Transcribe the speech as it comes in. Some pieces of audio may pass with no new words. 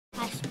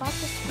spot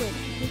the squid.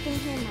 You can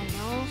hear my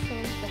narwhal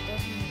friends, but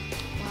those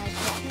while I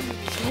catch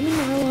them. I'm a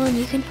narwhal, and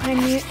you can find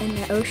me in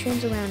the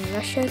oceans around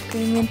Russia,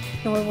 Greenland,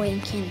 Norway,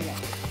 and Canada.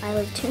 I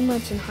live 2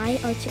 months in high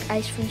Arctic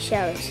ice-free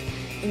shallows.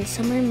 In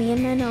summer, me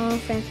and my narwhal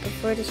friends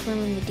prefer to swim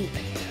in the deep.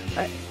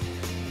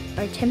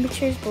 Our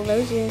temperatures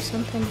below zero,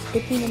 sometimes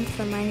dipping into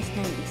the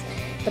 -90s.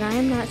 But I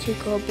am not too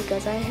cold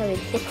because I have a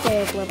thick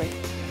layer of blubber.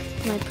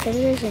 My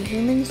predators are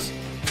humans,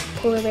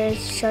 polar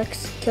bears,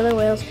 sharks, killer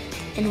whales,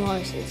 and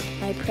walruses.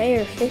 My prey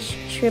are fish,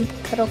 shrimp,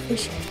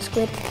 cuttlefish,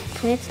 squid,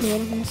 plants, and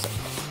animals.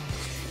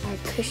 Our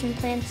cushion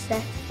plants,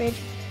 saxifrage,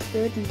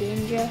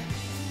 rhododendron.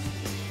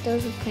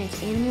 Those are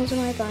plants. Animals in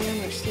my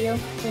biome are seal,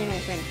 and my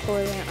friend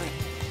polar bear aren't.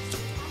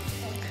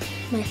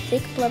 My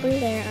thick blubber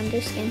layer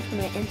under skin from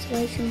my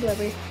insulation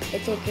blubber,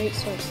 it's a great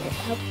source. It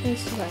helps me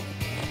survive.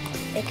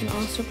 It can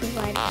also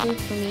provide food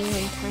for me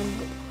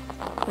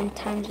when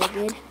times are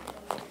good.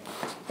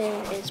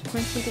 There is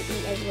plenty to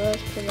eat as well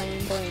as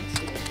providing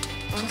buoyancy.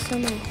 Also,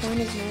 my horn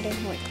is not a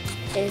horn.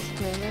 It is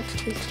my left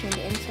tooth turned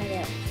inside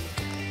out.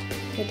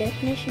 The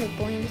definition of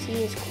buoyancy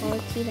is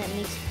quality that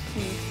makes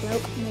me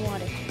float in the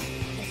water.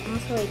 It's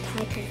also a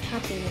type of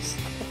happiness.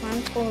 If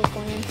I'm full of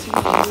buoyancy,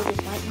 my mood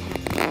is light and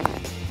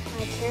happy.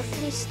 I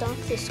carefully stalk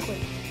the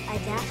squid. I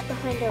dash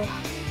behind a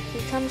rock. He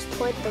comes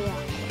toward the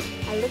rock.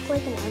 I look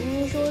like an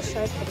unusual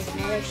shark that is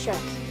not a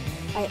shark.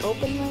 I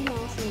open my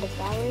mouth and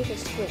devour the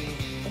squid.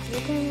 If you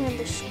can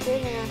remember, squid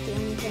are not the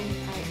only thing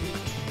I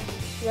eat.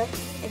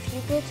 If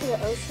you go to the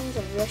oceans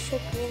of Russia,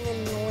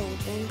 Greenland, Norway, and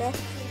Canada,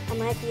 I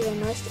might be the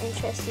most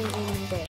interesting alien there.